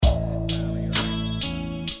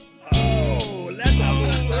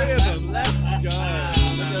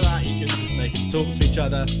talk to each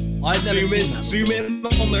other. I've never seen that. Zoom in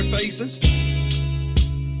on their faces.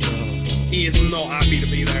 He is not happy to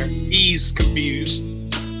be there. He's confused.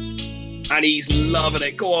 And he's loving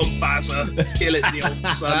it. Go on, Bazza. Kill it, the old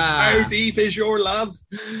son. How deep is your love?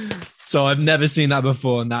 So I've never seen that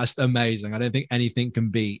before, and that's amazing. I don't think anything can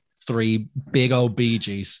beat 3 big old Bee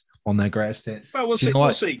Gees on their greatest hits. Well, we'll see.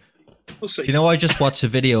 We'll see. We'll see. Do you know, I just watched a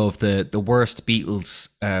video of the worst Beatles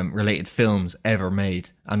related films ever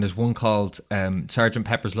made, and there's one called Sgt.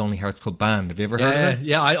 Pepper's Lonely Hearts Club Band. Have you ever heard of it?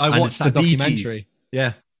 Yeah, I watched that documentary.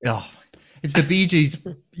 Yeah. Oh, it's the Bee Gees,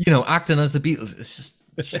 acting as the Beatles. It's just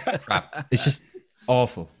crap. It's just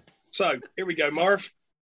awful. So here we go, Marv.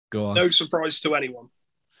 Go on. No surprise to anyone.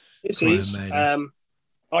 This is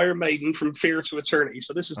Iron Maiden from Fear to Eternity.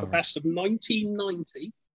 So this is the best of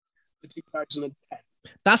 1990 to 2010.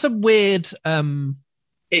 That's a weird. It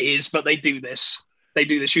is, but they do this.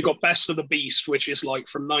 You got Best of the Beast, which is like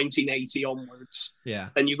from 1980 onwards. Yeah.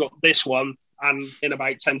 Then you got this one, and in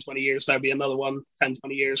about 10, 20 years, there'll be another one. 10,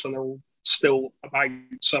 20 years when they're all still about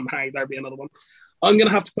somehow, there'll be another one. I'm going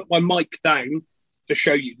to have to put my mic down to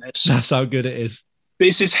show you this. That's how good it is.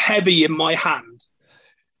 This is heavy in my hand.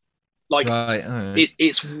 Like, right.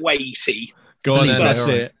 It's weighty. Go on, then, let's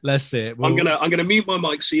see it. Let's see it. I'm gonna mute my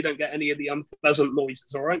mic so you don't get any of the unpleasant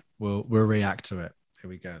noises. All right. We'll react to it. Here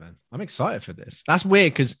we go. Then I'm excited for this. That's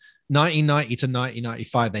weird because 1990 to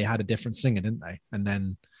 1995 they had a different singer, didn't they? And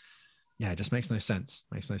then it just makes no sense.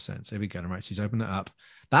 Here we go. All right, so he's opened it up.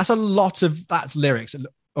 That's lyrics.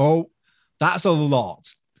 Oh, that's a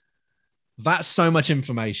lot. That's so much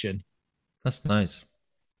information. That's nice.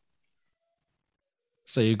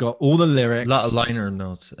 So you've got all the lyrics. A lot of liner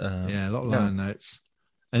notes. A lot of liner notes.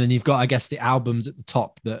 And then you've got, I guess, the albums at the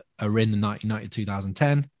top that are in the 1990 to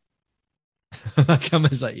 2010. That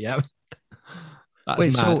comes like, yeah.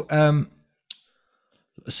 Wait, mad.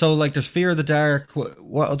 So like there's Fear of the Dark.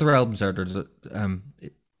 What other albums are there?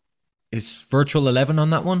 Is Virtual 11 on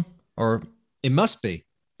that one? Or it must be.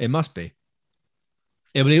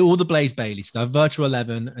 It'll be all the Blaze Bayley stuff, Virtual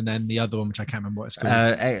 11, and then the other one, which I can't remember what it's called.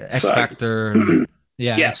 X Factor.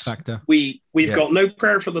 Yeah, yes. X Factor. We've got No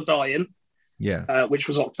Prayer for the Dying. Yeah. Which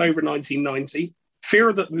was October 1990. Fear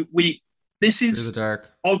of the This is. Fear of the Dark.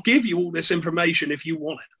 I'll give you all this information if you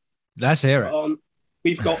want it. Let's hear it.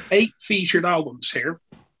 We've got 8 featured albums here.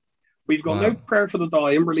 We've got No Prayer for the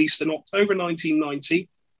Dying, released in October 1990.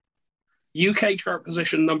 UK chart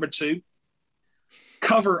position number 2.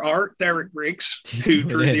 Cover art, Derek Briggs, who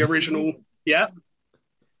drew the original. Yeah.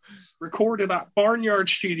 Recorded at Barnyard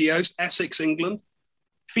Studios, Essex, England.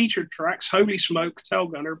 Featured tracks, Holy Smoke, Tell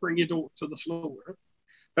Gunner, Bring Your Daughter to the Floor.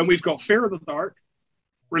 Then we've got Fear of the Dark,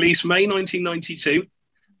 released May 1992.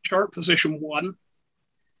 Chart position 1.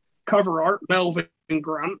 Cover art, Melvin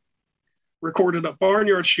Grant. Recorded at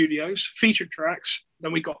Barnyard Studios. Featured tracks.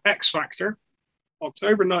 Then we got X Factor,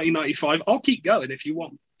 October 1995. I'll keep going if you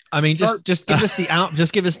want. I mean, just give us the album.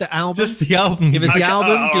 Just give us the album. Just the album. Give it the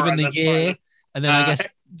album. Give it the year, fine. and then I guess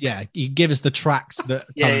you give us the tracks that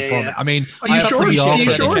come from it. I mean, are you sure?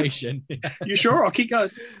 You sure? I'll keep going.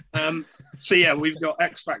 So yeah, we've got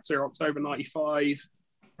X Factor October 95,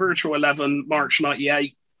 Virtual 11 March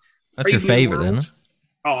 98. That's your favorite, isn't it?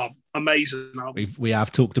 Oh, amazing album. We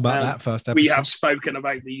have talked about that first episode. We have spoken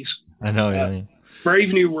about these. I know. Yeah.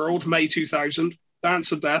 Brave New World May 2000.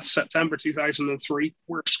 Dance of Death, September 2003.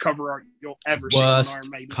 Worst cover art you'll ever see on Iron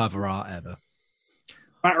Maiden. Cover art ever.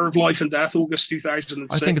 Matter of Life and Death, August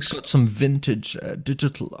 2006. I think it's got some vintage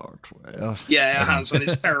digital art. Yeah, it has, and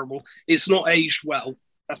it's terrible. It's not aged well.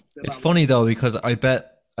 It's funny though, because I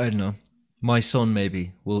bet, I don't know, my son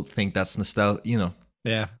maybe will think that's nostalgia,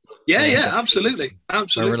 Yeah. Yeah, absolutely.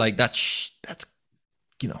 Absolutely. Where we're like, that's that's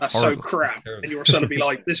horrible. so crap. And your son will be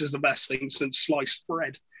like, this is the best thing since sliced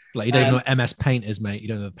bread. Like, you don't know what MS Paint is, mate. You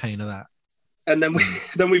don't know the pain of that. And then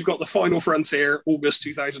we've got The Final Frontier, August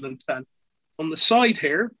 2010. On the side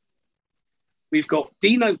here, we've got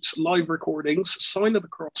D-Note's live recordings, Sign of the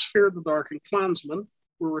Cross, Fear of the Dark, and Klansman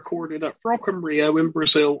were recorded at Rock in Rio in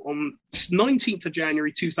Brazil on 19th of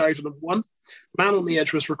January 2001. Man on the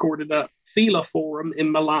Edge was recorded at Thela Forum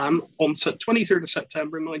in Milan on 23rd of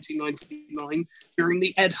September 1999 during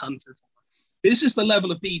the Ed Hunter tour. This is the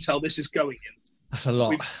level of detail this is going in. That's a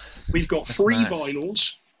lot. We've got three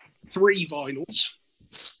vinyls,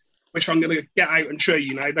 which I'm going to get out and show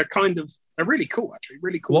you now. They're really cool, actually.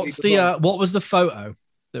 Really cool. What was the photo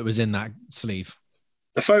that was in that sleeve?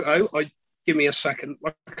 The photo, give me a second.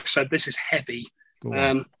 Like I said, this is heavy.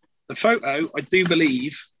 The photo, I do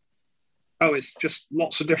believe, it's just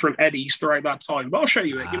lots of different Eddies throughout that time. But I'll show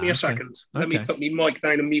you it. Give me a second. Let me put my mic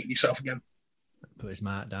down and mute myself again. Put his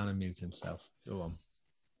mic down and mute himself. Go on.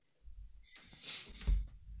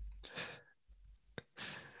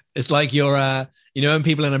 It's like you're, you know, when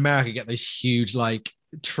people in America get those huge like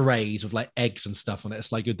trays with like eggs and stuff on it.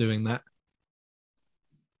 It's like you're doing that.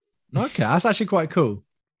 Okay, that's actually quite cool.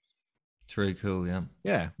 It's really cool, yeah.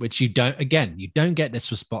 Yeah, which you don't get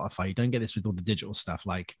this with Spotify. You don't get this with all the digital stuff,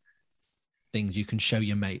 like things you can show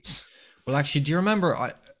your mates. Well, actually, do you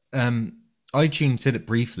remember iTunes did it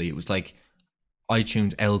briefly? It was like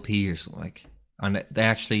iTunes LP or something like, and they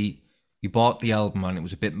actually, you bought the album and it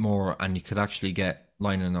was a bit more, and you could actually get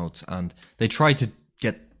liner notes, and they tried to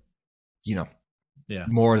get, you know,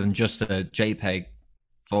 more than just a JPEG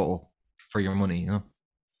photo for your money, you know.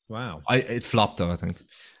 Wow. It flopped though, I think.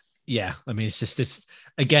 Yeah, I mean, it's just this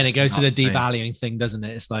again. It goes to the devaluing thing, doesn't it?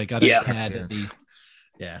 It's like I don't care that the.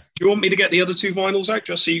 Yeah. Do you want me to get the other two vinyls out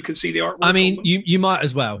just so you can see the artwork? I mean, you might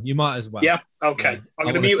as well. You might as well. Yeah. Okay. Yeah. I'm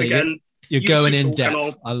going to mute again. You're going in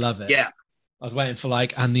depth. I love it. Yeah. I was waiting for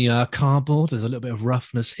like, and the cardboard, there's a little bit of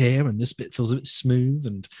roughness here, and this bit feels a bit smooth,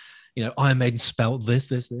 and you know, Iron Maiden spelt this.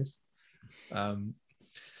 But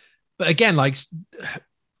again, like,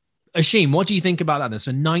 Ashim, what do you think about that?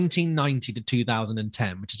 So 1990 to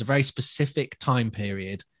 2010, which is a very specific time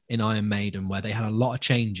period in Iron Maiden where they had a lot of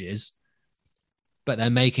changes, but they're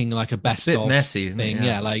making like a best of messy, isn't thing. It?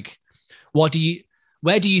 Yeah. Like, where do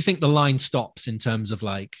you think the line stops in terms of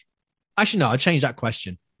like? Actually, no, I'll change that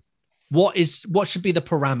question. What should be the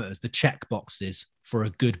parameters, the check boxes for a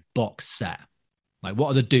good box set? Like, what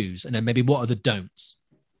are the do's, and then maybe what are the don'ts?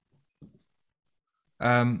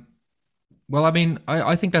 Well, I mean,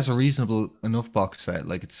 I think that's a reasonable enough box set.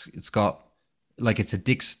 Like, it's got, like, it's a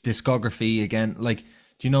discography again. Like,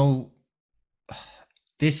 do you know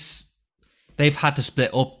this? They've had to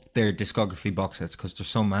split up their discography box sets because there's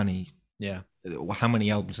so many. Yeah. How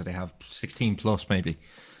many albums do they have? 16 plus, maybe.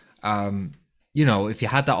 You know, if you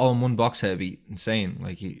had that all in one box set, it'd be insane.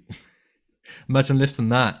 Like, you imagine lifting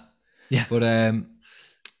that. Yeah. But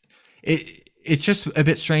it's just a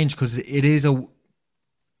bit strange because it is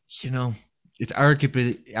you know, it's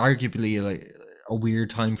arguably like a weird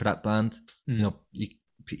time for that band. You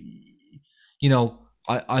know,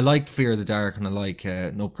 I like Fear of the Dark, and I like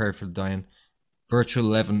No Prayer for the Dying. Virtual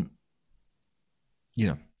 11, you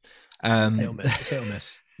know, hit or miss. It's hit or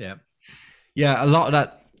miss. Yeah. Yeah, a lot of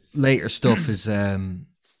that later stuff is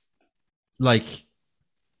like,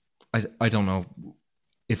 I don't know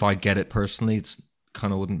if I'd get it personally. It's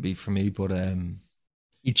kind of wouldn't be for me, but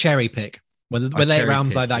you cherry pick when later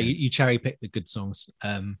albums like that. You cherry pick the good songs.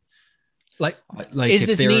 Like is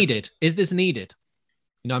this needed? Is this needed?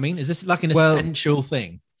 You know what I mean? Is this like an essential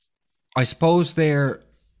thing? I suppose they're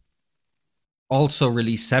also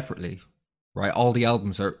released separately, right? All the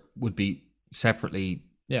albums would be separately.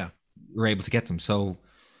 Yeah, you're able to get them. So,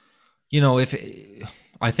 you know,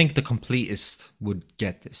 I think the completist would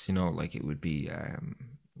get this, you know, like it would be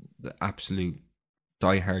the absolute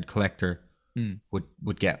diehard collector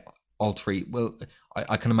would get all three. Well,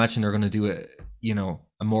 I can imagine they're going to do a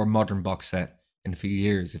more modern box set in a few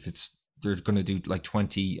years if they're going to do like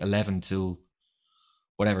 2011 till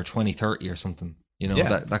whatever 2030 or something. You know,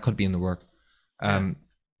 that could be in the work.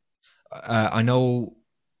 I know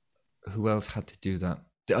who else had to do that.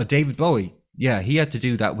 David Bowie. Yeah, he had to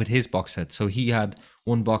do that with his box set. So he had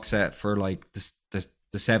one box set for like the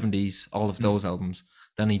 70s, all of those albums.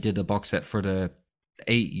 Then he did a box set for the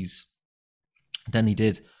 80s. Then he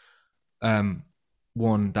did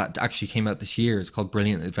one that actually came out this year. It's called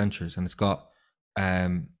Brilliant Adventures, and it's got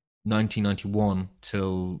 1991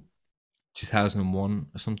 till 2001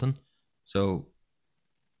 or something. So,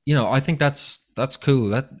 you know, I think that's cool.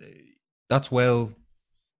 That's well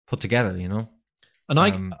put together, you know. And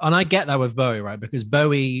I get that with Bowie, right? Because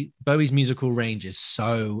Bowie's musical range is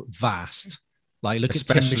so vast. Like, look at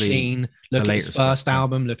Tin Machine, look at his first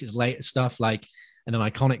album, look at his latest stuff, like, and then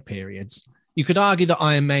iconic periods. You could argue that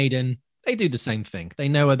Iron Maiden, they do the same thing. They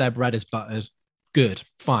know where their bread is buttered. Good,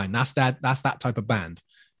 fine. That's that type of band.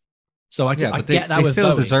 So I get that with Bowie. They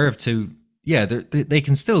still deserve to. Yeah, they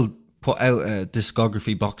can still put out a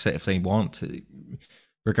discography box set if they want to,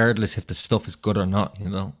 regardless if the stuff is good or not. You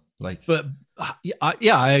know, like. But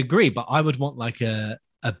yeah, I agree. But I would want like a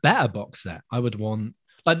better box set. I would want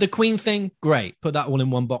like the Queen thing. Great, put that all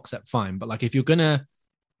in one box set. Fine. But like if you're gonna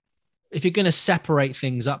separate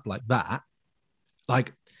things up like that,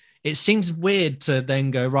 like it seems weird to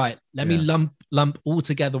then go, right, let me lump all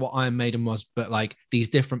together what Iron Maiden was, but like these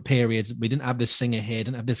different periods. We didn't have this singer here,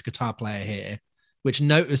 didn't have this guitar player here, which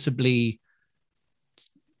noticeably,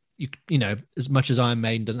 you know, as much as Iron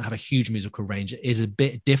Maiden doesn't have a huge musical range, it is a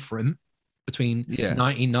bit different between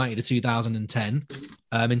 1990 to 2010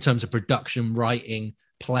 in terms of production, writing,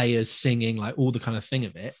 players, singing, like all the kind of thing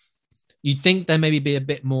of it. You'd think there maybe be a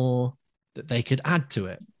bit more that they could add to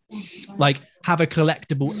it. like have a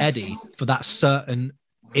collectible Eddie for that certain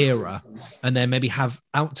era, and then maybe have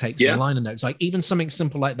outtakes and liner notes, like even something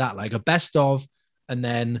simple like that, like a best of, and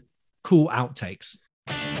then cool outtakes.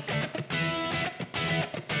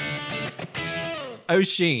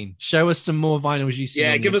 Oisin, show us some more vinyls you see.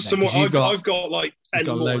 Yeah, give us some more. I've got like 10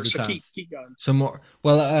 more, so keep going. Some more.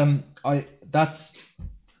 Well, I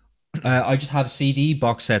just have CD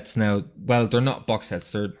box sets now. Well, they're not box sets;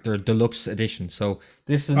 they're deluxe editions. So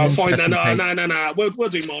this is. I'll find that. No. We'll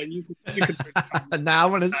do mine. You can now I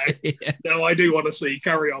want to see it. No, I do want to see.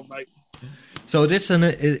 Carry on, mate. So this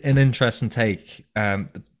is an interesting take.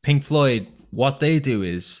 Pink Floyd, what they do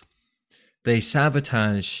is they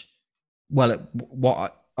sabotage. Well,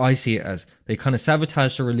 what I see it as, they kind of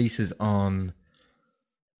sabotage the releases on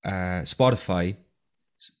Spotify,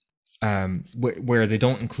 where they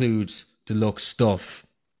don't include deluxe stuff.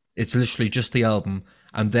 It's literally just the album,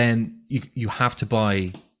 and then you have to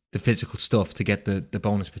buy the physical stuff to get the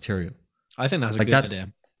bonus material. I think that's a good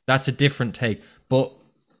idea. That's a different take, but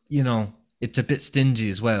you know, it's a bit stingy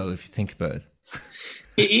as well if you think about it.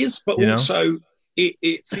 It is, but also it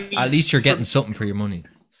at least you're getting something for your money.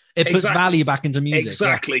 It puts value back into music.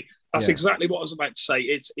 Exactly. Yeah. That's exactly what I was about to say.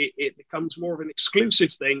 It becomes more of an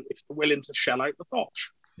exclusive thing if you're willing to shell out the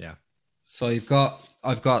dosh. Yeah. So I've got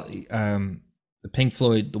the Pink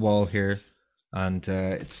Floyd The Wall here, and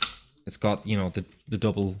it's got, you know, the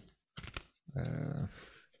double.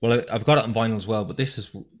 Well, I've got it on vinyl as well, but this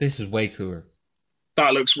is way cooler.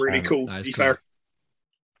 That looks really cool. To be fair,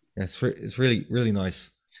 yeah, it's really really nice.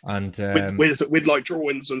 And with like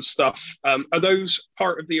drawings and stuff. Are those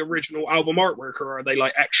part of the original album artwork, or are they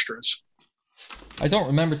like extras? I don't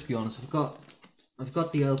remember, to be honest. I've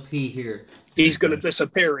got the LP here. He's going to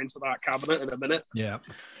disappear into that cabinet in a minute. Yeah,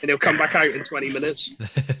 and he'll come back out in 20 minutes.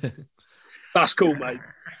 That's cool, mate.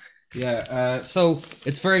 Yeah. So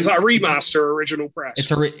it's very. Is that a remaster or original press? It's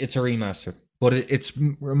a remaster, but it's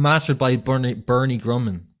mastered by Bernie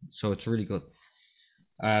Grumman, so it's really good.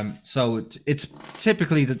 So it's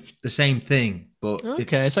typically the same thing, but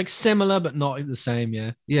it's like similar but not the same.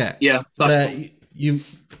 Yeah. That's cool.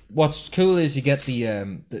 What's cool is you get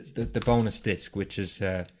the bonus disc, which is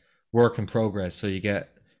work in progress. So you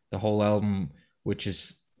get the whole album, which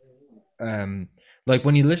is like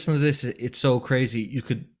when you listen to this, it's so crazy. You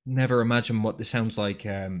could never imagine what this sounds like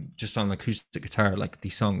just on acoustic guitar. Like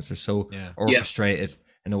these songs are so orchestrated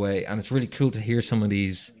in a way, and it's really cool to hear some of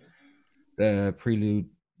these. Prelude,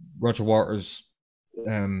 Roger Waters,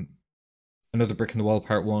 Another Brick in the Wall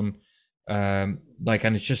Part 1, and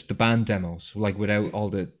it's just the band demos, like without all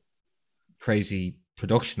the crazy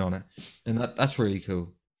production on it, and that's really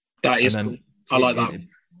cool. That is cool. I like that.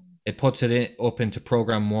 It puts it up into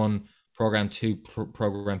Program 1, Program 2,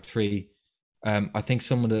 Program 3. I think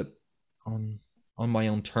some of the on My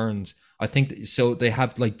Own Terms. I think so. They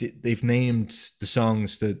have they've named the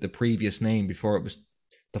songs the previous name before it was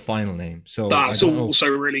the final name. So that's also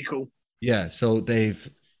really cool. Yeah, so they've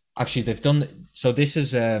done. So this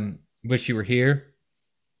is Wish You Were Here,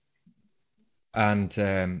 and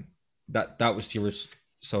that was the original.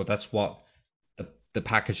 So that's what the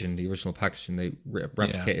packaging, the original packaging, they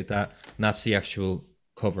replicated that, and that's the actual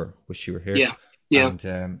cover. Wish You Were Here. Yeah.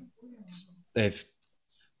 And they've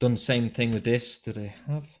done the same thing with this. Do they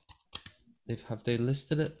have? Have they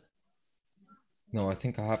listed it? No, I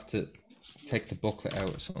think I have to take the booklet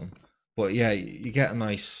out or something. But yeah, you get a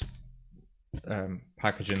nice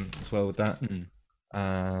packaging as well with that.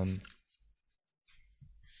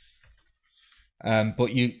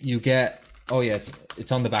 But you get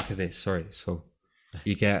it's on the back of this. Sorry, so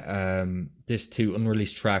you get this 2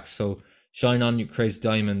 unreleased tracks. So Shine On You Crazy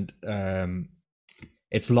Diamond.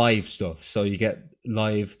 It's live stuff. So you get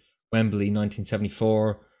live Wembley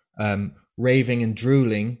 1974, Raving and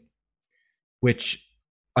Drooling, which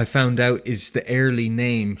I found out is the early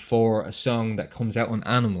name for a song that comes out on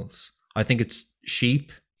Animals. I think it's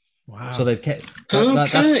Sheep. Wow. So they've kept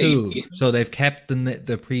that's cool. So they've kept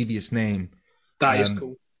the previous name. That is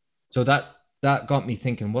cool. So that got me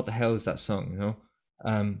thinking, what the hell is that song? You know.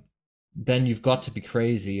 Then You've Got to Be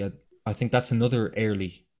Crazy. I think that's another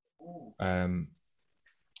early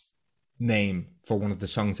name for one of the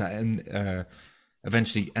songs that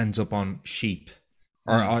eventually ends up on Sheep.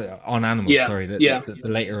 Or on Animals, sorry, the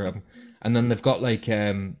later album. And then they've got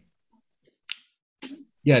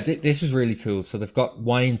this is really cool. So they've got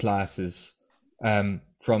wine glasses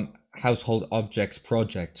from Household Objects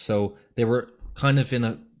Project. So they were kind of in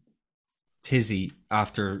a tizzy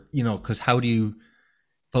after, because how do you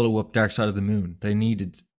follow up Dark Side of the Moon? They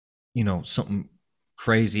needed, something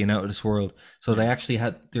crazy and out of this world. So they actually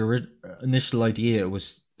had their initial idea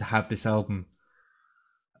was to have this album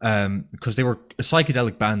because they were a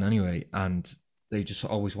psychedelic band anyway, and they just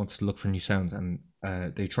always wanted to look for new sounds, and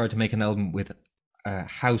they tried to make an album with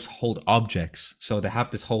household objects. So they have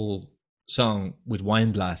this whole song with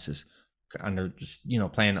wine glasses, and they're just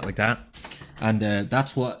playing it like that, and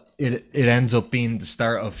that's what it ends up being the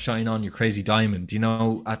start of Shine On You Crazy Diamond.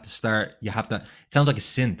 At the start you have that. It sounds like a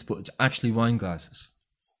synth, but it's actually wine glasses.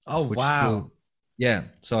 Oh wow! Cool. Yeah,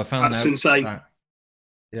 so I found that's out insane. That.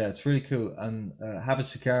 Yeah, it's really cool. And Have a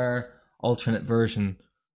Cigar, alternate version.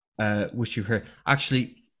 Wish You Heard.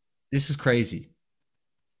 Actually, this is crazy.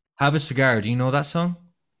 Have a Cigar. Do you know that song?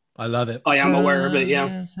 I love it. I am aware of it.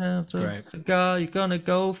 Yeah. Right. Cigar, you're gonna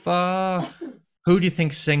go far. Who do you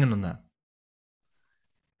think's singing on that?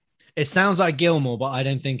 It sounds like Gilmore, but I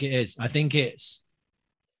don't think it is. I think it's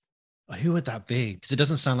who would that be? Because it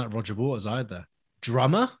doesn't sound like Roger Waters either.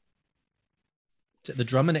 Drummer? Is it the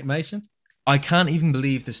drummer, Nick Mason? I can't even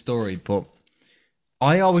believe the story, but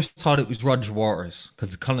I always thought it was Roger Waters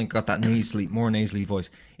because it kind of got that more nasally voice.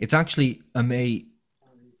 It's actually a mate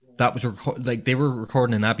that was they were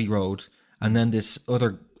recording in Abbey Road, and then this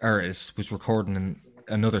other artist was recording in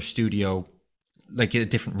another studio, like in a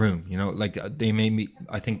different room. Like they made me.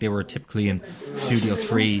 I think they were typically in Studio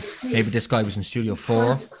 3. Maybe this guy was in Studio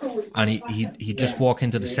 4, and he just walked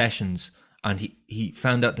into the sessions, and he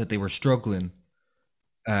found out that they were struggling.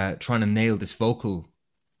 Trying to nail this vocal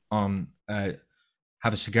on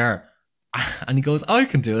Have a Cigar, and he goes, I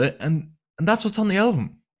can do it, and that's what's on the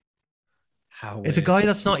album. How weird. It's a guy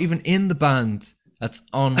that's not even in the band that's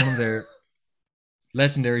on one of their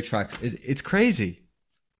legendary tracks. It's crazy.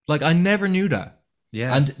 Like, I never knew that.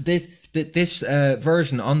 Yeah. And this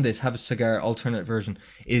version on this Have a Cigar alternate version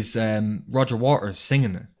is Roger Waters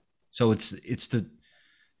singing it. So it's the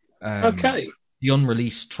Okay. the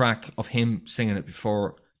unreleased track of him singing it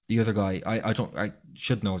before the other guy. I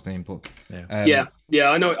should know his name, but yeah,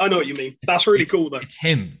 I know what you mean. That's really cool though. It's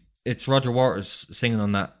him. It's Roger Waters singing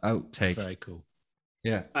on that outtake. That's very cool.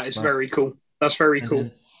 Yeah, that is very cool. That's very cool.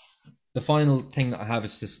 The final thing that I have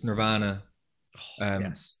is this Nirvana.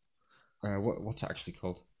 Yes. What's it actually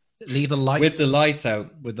called? Leave the lights with the lights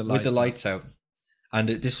out. With the lights out. And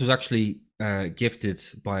this was actually gifted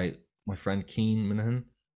by my friend Keen Minahan,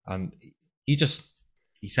 and he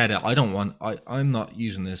said it. I'm not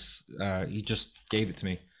using this. He just gave it to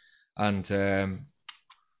me, and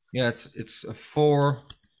it's a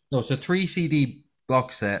 3 CD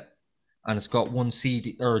box set, and it's got 1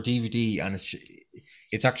 CD or DVD, and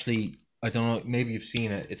it's actually, I don't know, maybe you've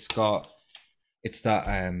seen it. It's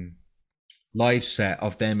that live set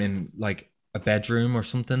of them in like a bedroom or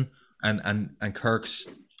something, and Kirk's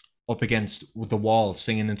up against the wall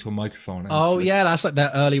singing into a microphone. That's like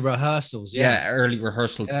their early rehearsals. Yeah, early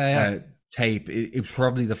rehearsal tape. It was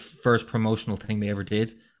probably the first promotional thing they ever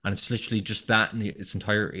did, and it's literally just that in its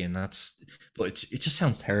entirety, and it just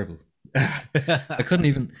sounds terrible. I couldn't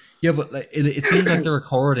even. Yeah, but like, it seems like they're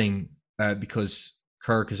recording because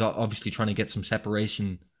Kirk is obviously trying to get some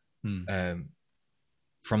separation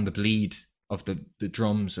from the bleed of the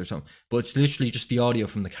drums or something, but it's literally just the audio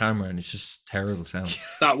from the camera, and it's just terrible sound.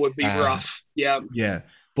 That would be rough. Yeah,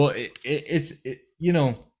 but it's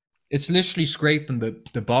it's literally scraping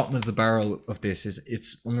the bottom of the barrel of this.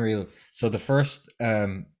 It's unreal. So the first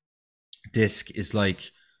disc is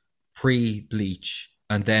like pre-Bleach,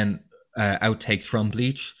 and then outtakes from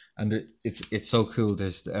Bleach, and it's so cool.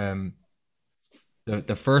 There's the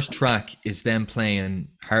first track is them playing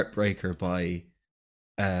Heartbreaker by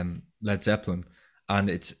Led Zeppelin, and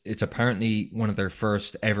it's apparently one of their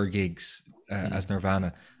first ever gigs as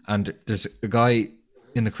Nirvana, and there's a guy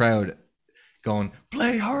in the crowd going,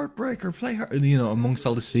 play Heartbreaker, play Heart, amongst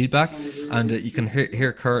all this feedback, and you can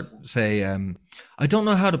hear Kurt say, I don't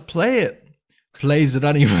know how to play it, plays it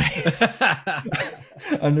anyway.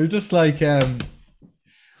 And they're just like and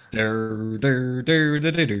then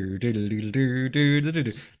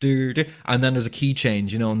there's a key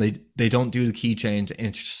change, and they don't do the key change, and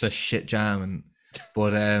it's just a shit jam.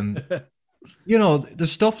 But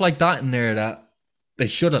there's stuff like that in there that they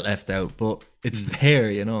should have left out, but it's there,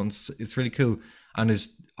 and it's really cool. And there's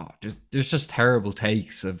just terrible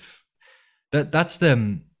takes of that. That's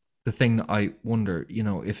the thing that I wonder,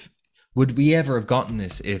 if would we ever have gotten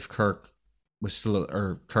this if Kurt was still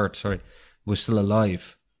alive.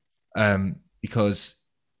 Because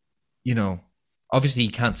obviously he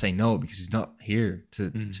can't say no because he's not here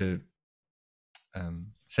to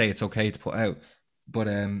say it's okay to put out, but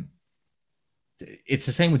it's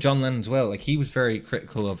the same with John Lennon as well. Like, he was very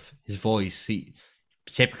critical of his voice. He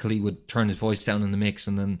typically would turn his voice down in the mix,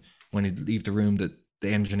 and then when he'd leave the room, that the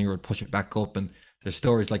engineer would push it back up, and There's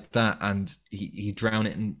stories like that, and he drown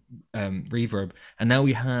it in reverb. And now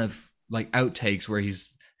we have like outtakes where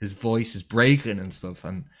his voice is breaking and stuff,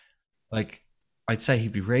 and like I'd say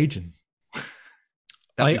he'd be raging.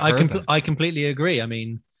 I completely agree. I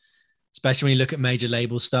mean, especially when you look at major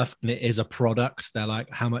label stuff and it is a product, they're like,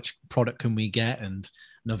 how much product can we get? And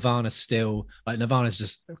Nirvana's still like, Nirvana's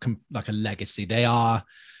just like a legacy. They are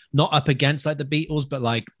not up against like the Beatles, but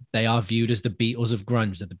like they are viewed as the Beatles of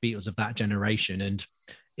grunge, they're the Beatles of that generation. And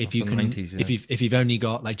if you can, 90s, yeah. if you've only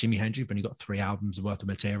got like Jimi Hendrix, you've only got 3 albums worth of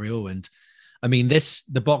material. And I mean,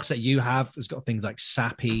 the box that you have has got things like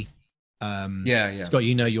Sappy. It's got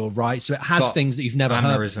You Know You're Right. So it has things that you've never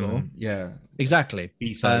heard before. Yeah. Exactly.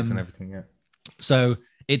 B-sides and everything, yeah. So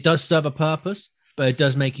it does serve a purpose, but it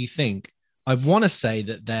does make you think. I want to say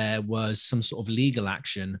that there was some sort of legal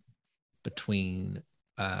action between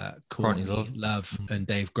Courtney Love and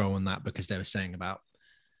Dave Grohl on that, because they were saying about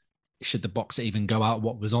should the box even go out,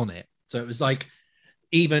 what was on it. So it was like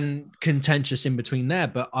even contentious in between there.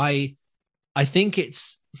 But I think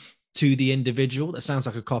it's to the individual. That sounds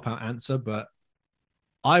like a cop-out answer, but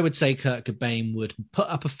I would say Kurt Cobain would put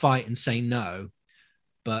up a fight and say no.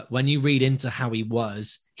 But when you read into how he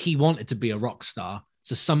wanted to be a rock star.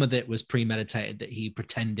 So some of it was premeditated, that he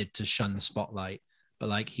pretended to shun the spotlight. But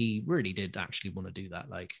like he really did actually want to do that.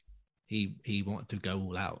 Like he wanted to go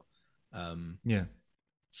all out.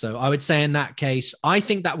 So I would say in that case, I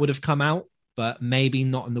think that would have come out, but maybe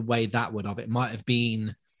not in the way that would have. It might have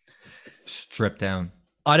been stripped down.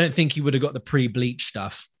 I don't think he would have got the pre-bleach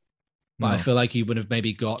stuff, but I feel like he would have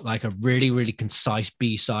maybe got like a really, really concise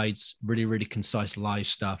B-sides, really, really concise live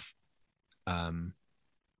stuff. I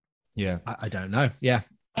don't know. Yeah.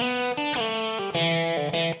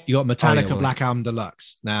 You got Metallica Black Album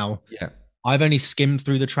Deluxe. Now, I've only skimmed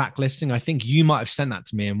through the track listing. I think you might have sent that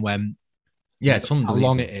to me and when it's how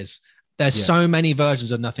long it is. There's so many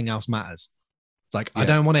versions of Nothing Else Matters. It's like, I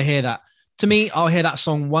don't want to hear that. To me, I'll hear that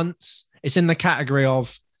song once. It's in the category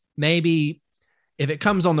of maybe if it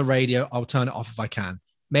comes on the radio, I'll turn it off if I can.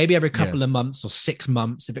 Maybe every couple of months or 6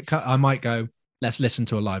 months, I might go, let's listen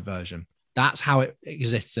to a live version. That's how it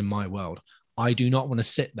exists in my world. I do not want to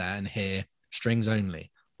sit there and hear strings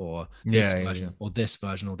only or this version or this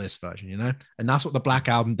version or this version, you know? And that's what the Black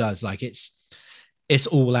Album does. Like it's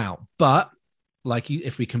all out. But like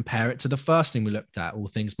if we compare it to the first thing we looked at, All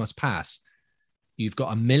Things Must Pass, you've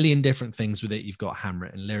got a million different things with it. You've got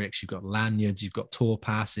handwritten lyrics, you've got lanyards, you've got tour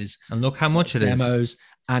passes. And look how much it is. Demos,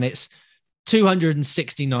 and it's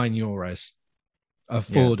 269 euros.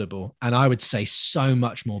 Affordable. And I would say so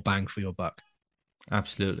much more bang for your buck.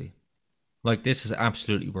 Absolutely. Like this is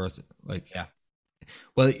absolutely worth it. Like,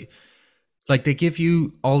 well, like they give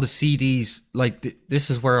you all the CDs. Like this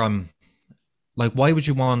is where I'm like, why would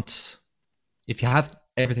you want, if you have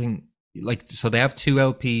everything, like, so they have 2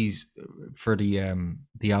 LPs for the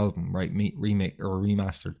album, right? Remake or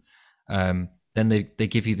remastered. Then they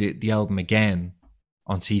give you the album again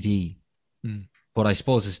on CD. But I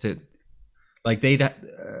suppose it's that like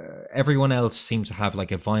everyone else seems to have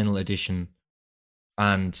like a vinyl edition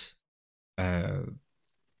and a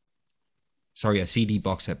CD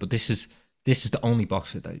box set, but this is the only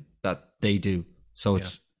box set that they do. So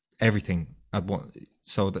it's everything at one.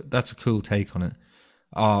 So that's a cool take on it.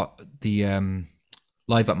 The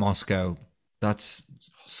Live at Moscow, that's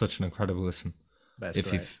such an incredible listen. That's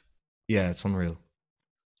great. It's unreal.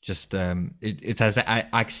 Just it's as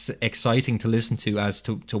exciting to listen to as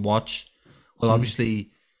to watch. Well,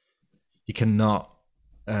 obviously, you cannot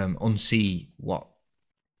unsee what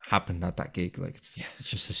happened at that gig. Like it's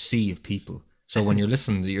just a sea of people. So when you're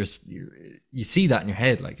listening, you see that in your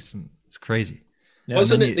head. Like it's crazy.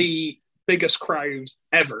 Wasn't it the biggest crowd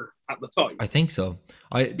ever at the time? I think so.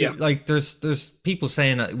 Like there's people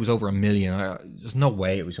saying that it was over 1 million. There's no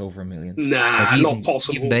way it was over 1 million. Nah, like not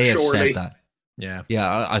possible. Even they have said that.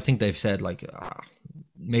 Yeah. I think they've said like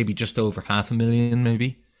maybe just over 500,000,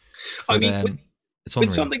 maybe. But, I mean,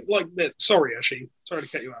 with something like this. Sorry to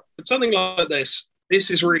cut you out. But something like this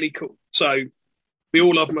is really cool. So we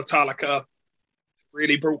all love Metallica.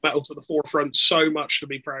 Really brought metal to the forefront. So much to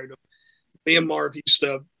be proud of. Me and Marv used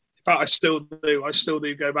to. In fact, I still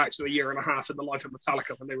do go back to a year and a half in the life of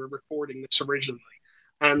Metallica when they were recording this originally.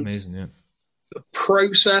 And amazing, the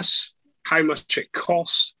process, how much it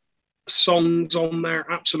cost, songs on there,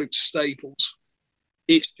 absolute staples.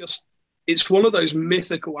 It's one of those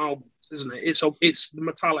mythical albums, isn't it? It's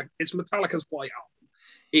Metallica's White Album.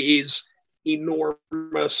 It is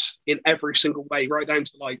enormous in every single way, right down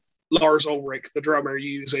to like Lars Ulrich, the drummer,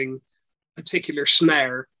 using a particular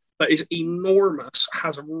snare that is enormous,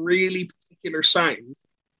 has a really particular sound,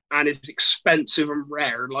 and is expensive and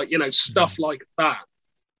rare, like, you know, stuff like that,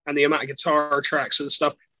 and the amount of guitar tracks and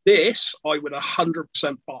stuff. This I would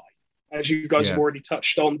 100% buy. As you guys have already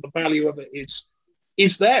touched on, the value of it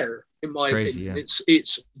is there, in my opinion. Yeah.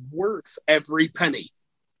 It's worth every penny,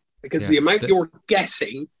 because the amount you're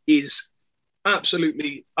getting is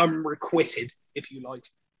absolutely unrequited, if you like.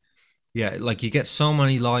 Yeah, like you get so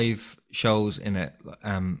many live shows in it.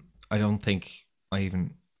 I don't think I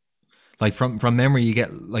even, like, from memory, you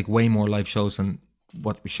get like way more live shows than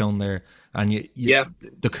what was shown there. And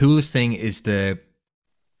the coolest thing is the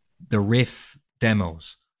riff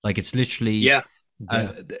demos. Like, it's literally a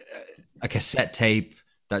cassette tape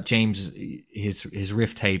that James his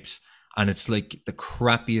riff tapes, and it's like the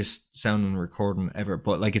crappiest sounding recording ever.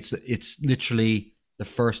 But like, it's literally the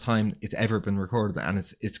first time it's ever been recorded, and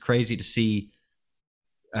it's crazy to see.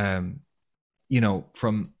 You know,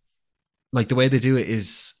 from like the way they do it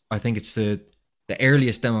is, I think it's the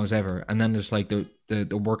earliest demos ever, and then there's like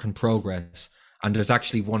the work in progress, and there's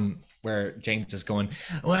actually one where James is going, he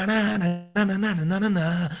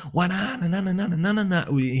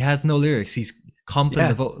has no lyrics, he's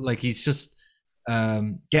comping the like he's just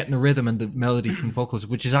getting the rhythm and the melody from vocals,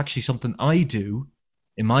 which is actually something I do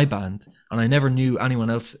in my band, and I never knew anyone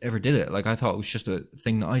else ever did it. Like, I thought it was just a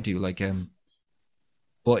thing that I do, like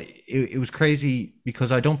but it was crazy,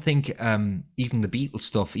 because I don't think even the Beatles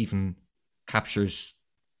stuff even captures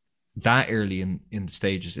that early in the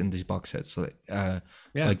stages in these box sets. So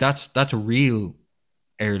like that's a real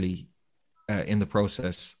early in the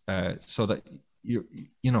process, so that you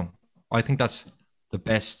know, I think that's the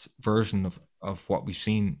best version of what we've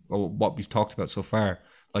seen, or what we've talked about so far.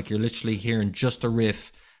 Like, you're literally hearing just a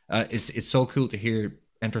riff. It's so cool to hear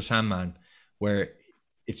Enter Sandman, where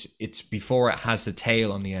it's before it has the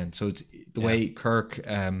tail on the end. So it's the way Kirk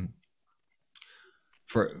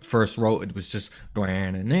first wrote it was just or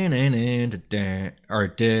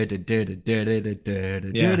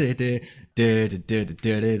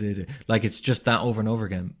like, it's just that over and over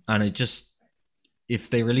again. And it just, if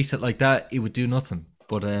they release it like that, it would do nothing.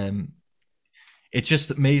 But it's just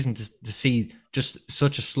amazing to see just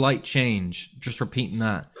such a slight change. Just repeating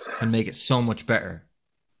that can make it so much better,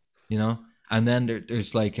 you know. And then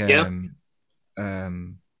there's like Sad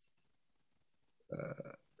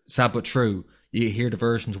But True. You hear the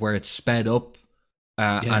versions where it's sped up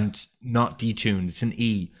and not detuned. It's an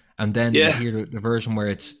E. And then you hear the version where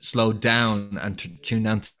it's slowed down and tuned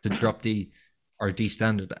down to drop D or D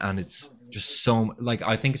standard. And it's just so, like,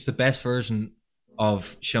 I think it's the best version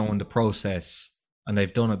of showing the process. And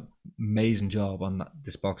they've done an amazing job on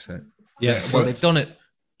this box set. Yeah. Well, they've done it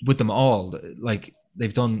with them all. Like,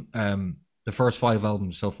 they've done the first 5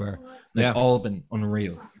 albums so far. They've all been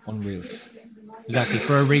unreal. Exactly,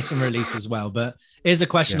 for a recent release as well. But here's a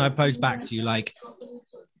question I pose back to you: like,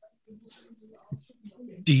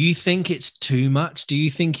 do you think it's too much? Do you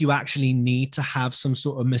think you actually need to have some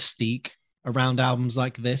sort of mystique around albums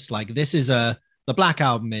like this? Like, this is the Black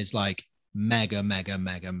Album is like mega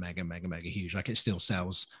huge. Like, it still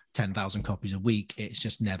sells 10,000 copies a week. It's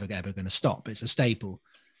just never ever going to stop. It's a staple.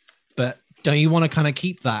 But don't you want to kind of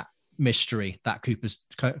keep that mystery, that Cooper's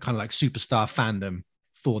kind of like superstar fandom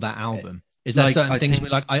for that album? Is there certain things where,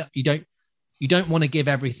 like, you don't want to give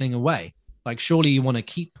everything away? Like, surely you want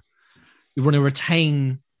to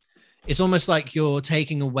retain. It's almost like you're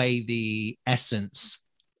taking away the essence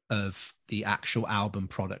of the actual album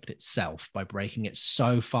product itself by breaking it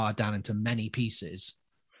so far down into many pieces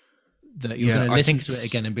that you're going to listen to it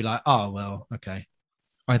again and be like, oh, well, okay.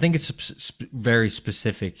 I think it's a very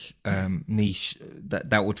specific niche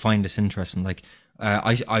that would find this interesting. Like,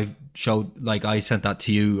 I showed, like, I sent that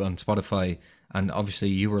to you on Spotify, and obviously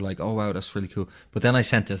you were like, oh wow, that's really cool. But then I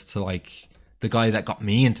sent it to like the guy that got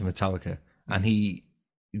me into Metallica, and he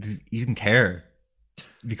didn't care,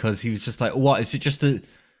 because he was just like, what, is it just the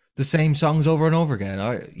same songs over and over again?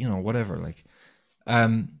 Whatever. Like,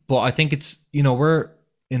 but I think it's, we're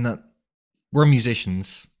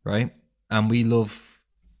musicians, right? And we love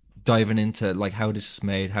diving into like how this is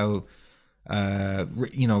made, how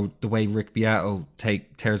the way Rick Beato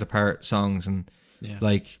tears apart songs, and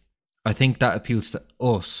like, I think that appeals to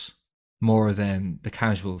us more than the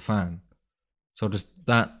casual fan. So there's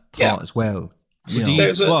that thought as well.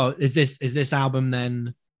 Is this album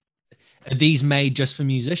then? Are these made just for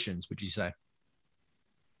musicians? Would you say?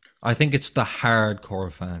 I think it's the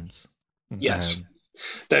hardcore fans. Yes.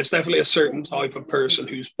 There's definitely a certain type of person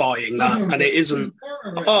who's buying that, and it isn't,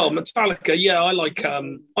 oh, Metallica, yeah, I like,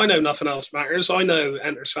 I know Nothing Else Matters, I know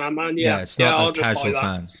Enter Sandman, it's not a casual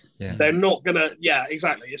fan. Yeah. They're not gonna,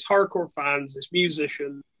 exactly. It's hardcore fans, it's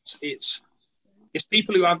musicians, it's it's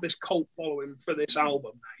people who have this cult following for this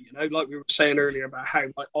album now. You know, like we were saying earlier about how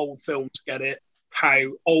like old films get it, how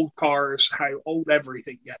old cars, how old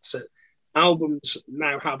everything gets it. Albums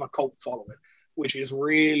now have a cult following, which is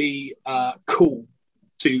really cool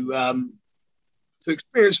to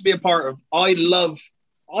experience, to be a part of. I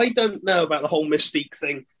don't know about the whole Mystique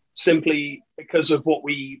thing simply because of what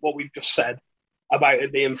we've just said about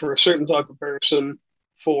it being for a certain type of person,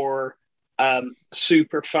 for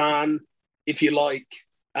super fan, if you like.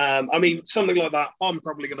 I mean, something like that, I'm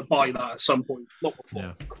probably going to buy that at some point, not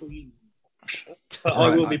before Queen, but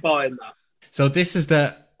I will be buying that. So this is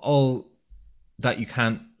the all you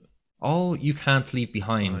can't leave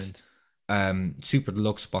behind. Super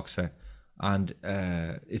deluxe box set, and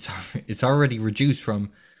it's already reduced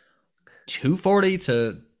from £240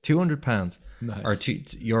 to £200 or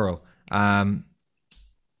 €2.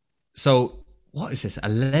 So what is this?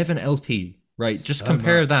 11 LP, right? Just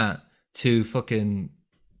compare that to fucking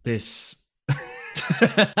this.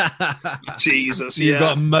 Jesus, so you've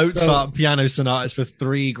got Mozart piano sonatas for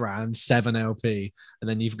 £3,000, 7 LP, and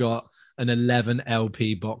then you've got an 11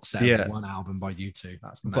 LP box set of one album by U2.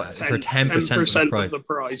 That's mad. For 10% of the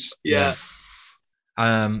price. Yeah.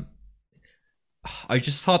 I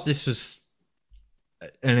just thought this was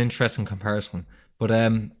an interesting comparison, but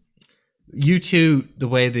U2, the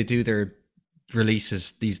way they do their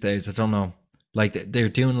releases these days, I don't know. Like they're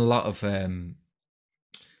doing a lot of. Have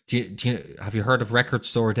you heard of Record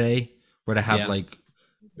Store Day, where they have like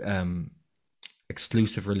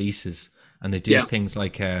exclusive releases, and they do things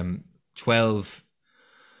like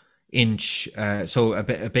 12-inch, so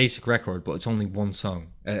a basic record, but it's only one song,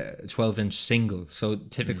 a 12-inch single. So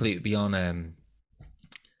typically it'd be on a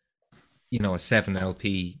 7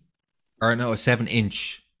 LP, or no, a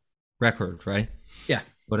 7-inch record, right? Yeah.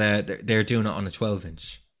 But they're doing it on a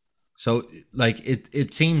 12-inch. So like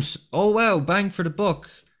it seems, oh wow, bang for the buck,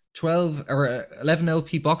 12 or 11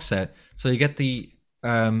 LP box set. So you get the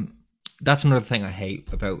that's another thing I hate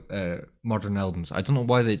about modern albums. I don't know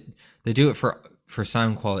why they do it for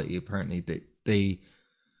sound quality. Apparently,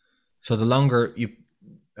 so the longer you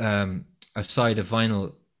a side of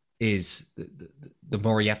vinyl is, the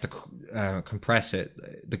more you have to compress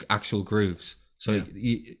it, the actual grooves. So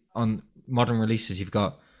on modern releases, you've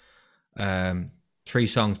got 3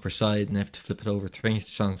 songs per side, and you have to flip it over 3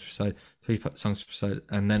 songs per side, 3 songs per side,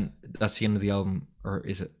 and then that's the end of the album. Or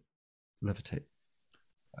is it Levitate?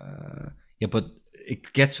 But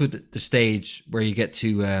it gets to the stage where you get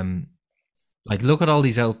to like look at all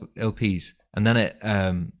these LPs, and then it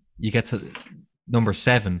you get to number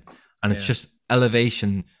 7, and it's just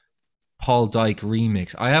Elevation Paul Dyke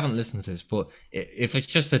remix. I haven't listened to this, but if it's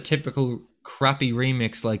just a typical crappy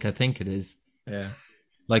remix, like I think it is,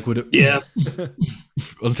 like would it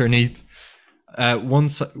underneath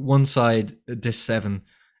one side disc 7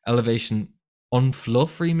 Elevation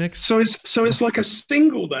Unfluff remix. So it's like a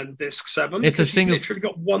single then, disc 7. It's a single. You've literally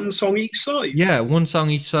got one song each side. Yeah, one song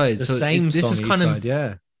each side. The same song each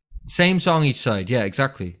side. Same song each side. Yeah,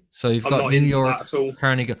 exactly. So you've got New York,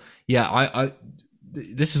 Carnegie. Yeah, I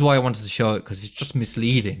this is why I wanted to show it, because it's just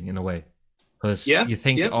misleading in a way. Because you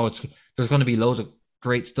think, there's going to be loads of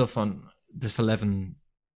great stuff on this 11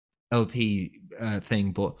 LP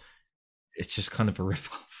thing, but it's just kind of a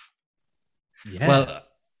rip-off. Yeah. Well,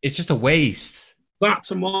 it's just a waste. That,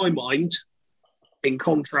 to my mind, in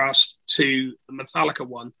contrast to the Metallica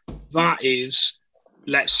one, that is,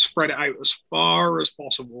 let's spread it out as far as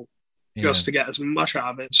possible, just to get as much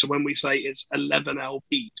out of it. So when we say it's 11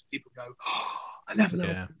 LPs, people go, 11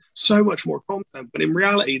 LPs, so much more content. But in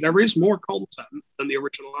reality, there is more content than the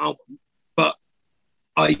original album. But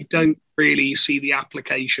I don't really see the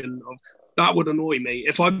application of that. Would annoy me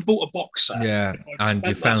if I bought a box set. Yeah, and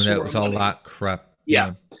you found out it was all that crap.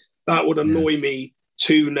 Yeah, that would annoy me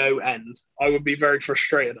to no end. I would be very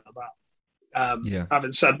frustrated at that.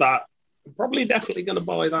 Having said that, I'm probably definitely going to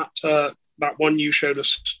buy that one you showed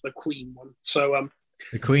us, the Queen one. So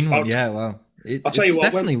the Queen one, well, I'll tell you what,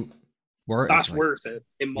 definitely worth it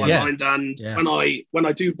in my mind. And when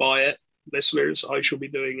I do buy it, listeners, I shall be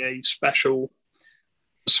doing a special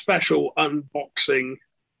unboxing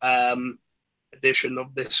edition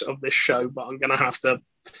of this show. But I'm going to have to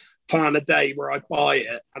plan a day where I buy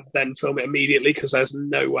it and then film it immediately, because there's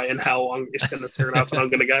no way in hell it's going to turn out and I'm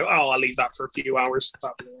going to go, I'll leave that for a few hours.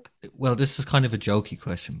 Well, this is kind of a jokey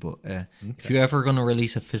question, but if you're ever going to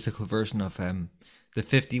release a physical version of the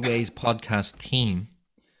 50 Ways podcast theme,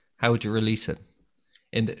 how would you release it?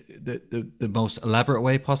 In the most elaborate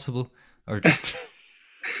way possible, or just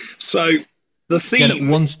so the theme, get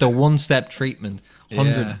it the one-step treatment,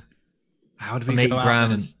 100. How do we go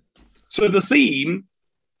grams? So the theme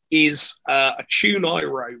is a tune I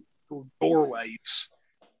wrote called Doorways.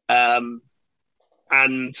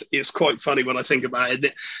 And it's quite funny when I think about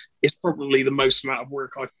it. It's probably the most amount of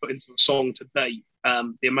work I've put into a song to date.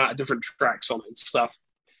 The amount of different tracks on it and stuff.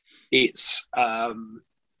 It's, I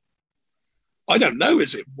don't know,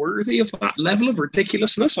 is it worthy of that level of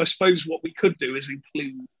ridiculousness? I suppose what we could do is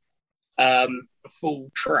include a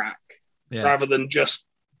full track rather than just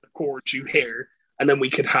the chords you hear. And then we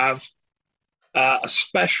could have a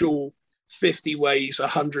special 50 weighs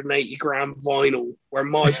 180 gram vinyl where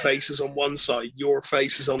my face is on one side, your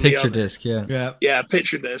face is on the other. Picture disc, yeah,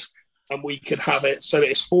 picture disc, and we could have it so that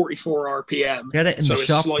it's 44 RPM, get it in so the it's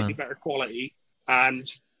shop, slightly man. better quality, and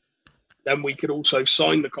then we could also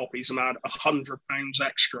sign the copies and add £100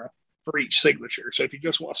 extra for each signature. So if you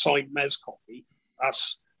just want a signed Mez copy,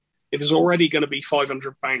 that's, if it's already going to be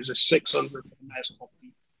 £500, it's 600 for the Mez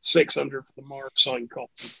copy, 600 for the Marv signed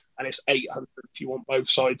copy, and it's 800 if you want both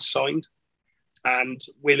sides signed. And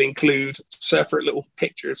we'll include separate little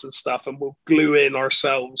pictures and stuff, and we'll glue in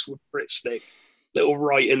ourselves with Brit Stick little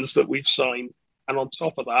write-ins that we've signed. And on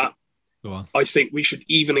top of that, Go on. I think we should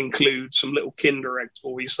even include some little Kinder Egg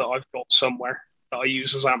toys that I've got somewhere that I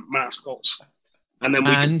use as AMP mascots. And then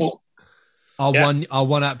we can put... I'll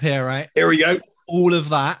one up here, right? Here we go. All of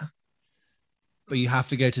that, but you have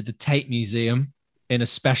to go to the Tape Museum in a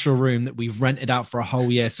special room that we've rented out for a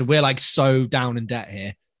whole year. So we're like so down in debt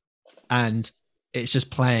here. And it's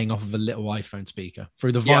just playing off of a little iPhone speaker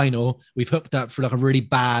through the vinyl. We've hooked up through like a really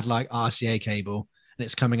bad like RCA cable, and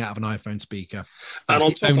it's coming out of an iPhone speaker. That's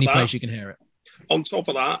And the only place you can hear it. On top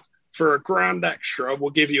of that, for a grand extra,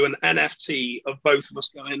 we'll give you an NFT of both of us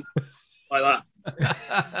going like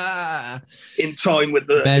that in time with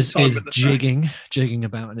the. Bez is jigging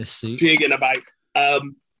about in his seat. Jigging about.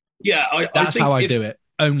 That's how I do it.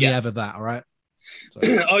 Only ever that, all right? So,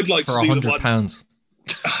 I'd like for to do £100.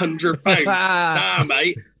 £100. Nah,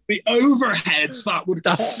 mate. The overheads that would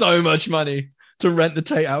That's cost. so much money to rent the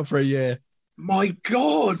tape out for a year. My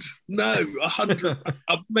God, no, 100,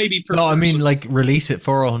 maybe per No, I mean person. like release it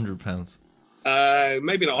for £100.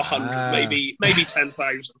 Maybe not 100, maybe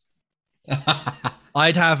 10,000.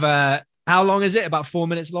 I'd have how long is it? About 4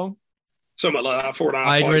 minutes long? Something like that,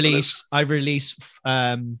 4.5. I'd release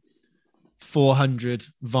 400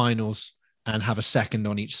 vinyls and have a second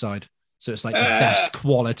on each side. So it's like the best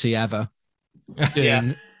quality ever.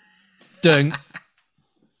 Dung.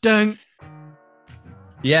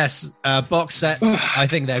 Yes, box sets. I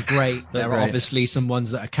think they're great. There are obviously some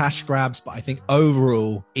ones that are cash grabs, but I think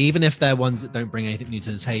overall, even if they're ones that don't bring anything new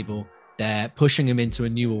to the table, they're pushing them into a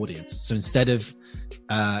new audience. So instead of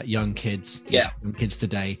young kids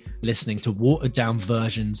today listening to watered down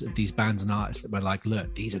versions of these bands and artists that were like,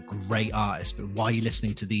 look, these are great artists, but why are you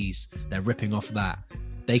listening to these? They're ripping off that.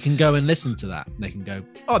 They can go and listen to that. They can go,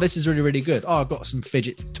 oh, this is really, really good. Oh, I've got some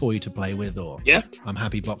fidget toy to play with, or I'm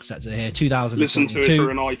happy box sets are here. 2022. Listen to it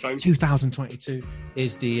through an iPhone. 2022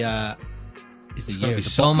 is the year.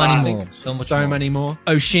 So many more.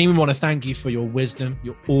 Oisin, we want to thank you for your wisdom,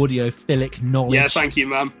 your audiophilic knowledge. Yeah, thank you,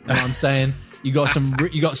 man. You know what I'm saying? You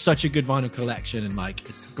got such a good vinyl collection, and like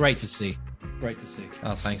it's great to see. Great to see.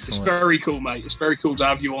 Oh, thanks so much. It's very cool, mate. It's very cool to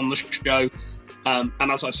have you on the show. And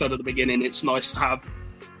as I said at the beginning, it's nice to have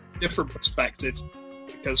different perspective,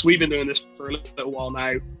 because we've been doing this for a little while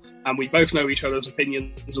now, and we both know each other's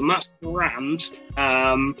opinions, and that's grand.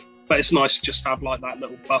 But it's nice to just have like that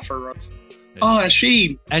little buffer of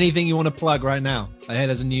Oisin. Anything you want to plug right now? I hear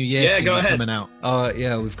there's a new year go ahead. coming out.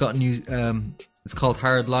 We've got a new it's called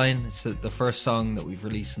Hard Line. It's the first song that we've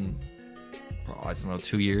released in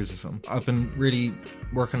 2 years or something. I've been really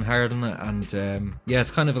working hard on it, and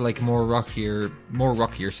it's kind of like a more rockier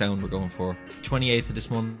sound we're going for. 28th of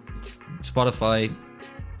this month, Spotify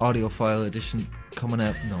audiophile edition coming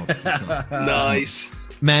out. No, it's not. Nice.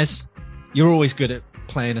 Mez, you're always good at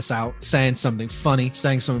playing us out, saying something funny,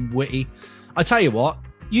 saying something witty. I tell you what,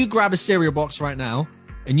 you grab a cereal box right now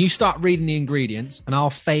and you start reading the ingredients, and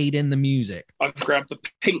I'll fade in the music. I've grabbed the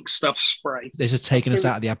pink stuff spray. This is taking us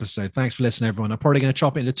out of the episode. Thanks for listening, everyone. I'm probably going to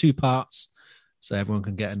chop it into 2 parts so everyone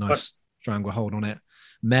can get a nice stranglehold on it.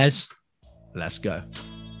 Mez, let's go.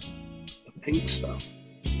 The pink stuff.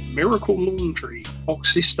 Miracle Laundry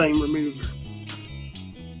Oxy Stain Remover.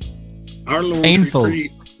 Our laundry Painful.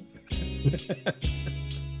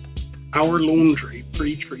 Our laundry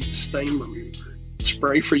pre-treat stain remover.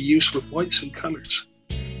 Spray for use with whites and colours.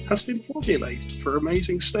 Has been formulated for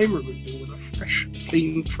amazing stain removal with a fresh,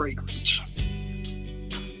 clean fragrance.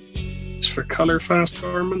 It's for colour-fast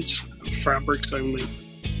garments and fabrics only.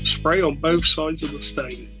 Spray on both sides of the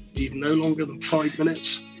stain. Leave no longer than 5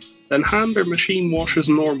 minutes. Then hand or machine wash as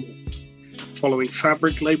normal. following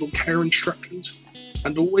fabric label care instructions,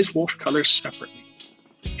 and always wash colours separately.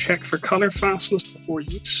 Check for colour fastness before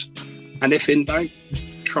use, and if in doubt,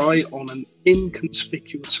 try on an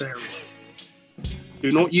inconspicuous area.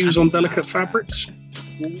 Do not use on delicate fabrics,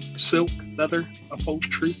 wool, silk, leather,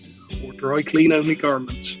 upholstery, or dry clean only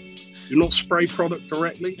garments. Do not spray product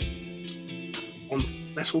directly on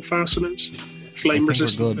metal fasteners, flame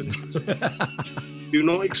resistant finishes. Do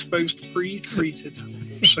not expose pre-treated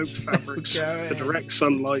or soaked fabrics to direct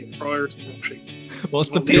sunlight prior to washing. What's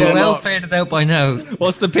the You're PO well box? faded out by now.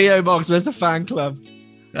 What's the PO box? Where's the fan club?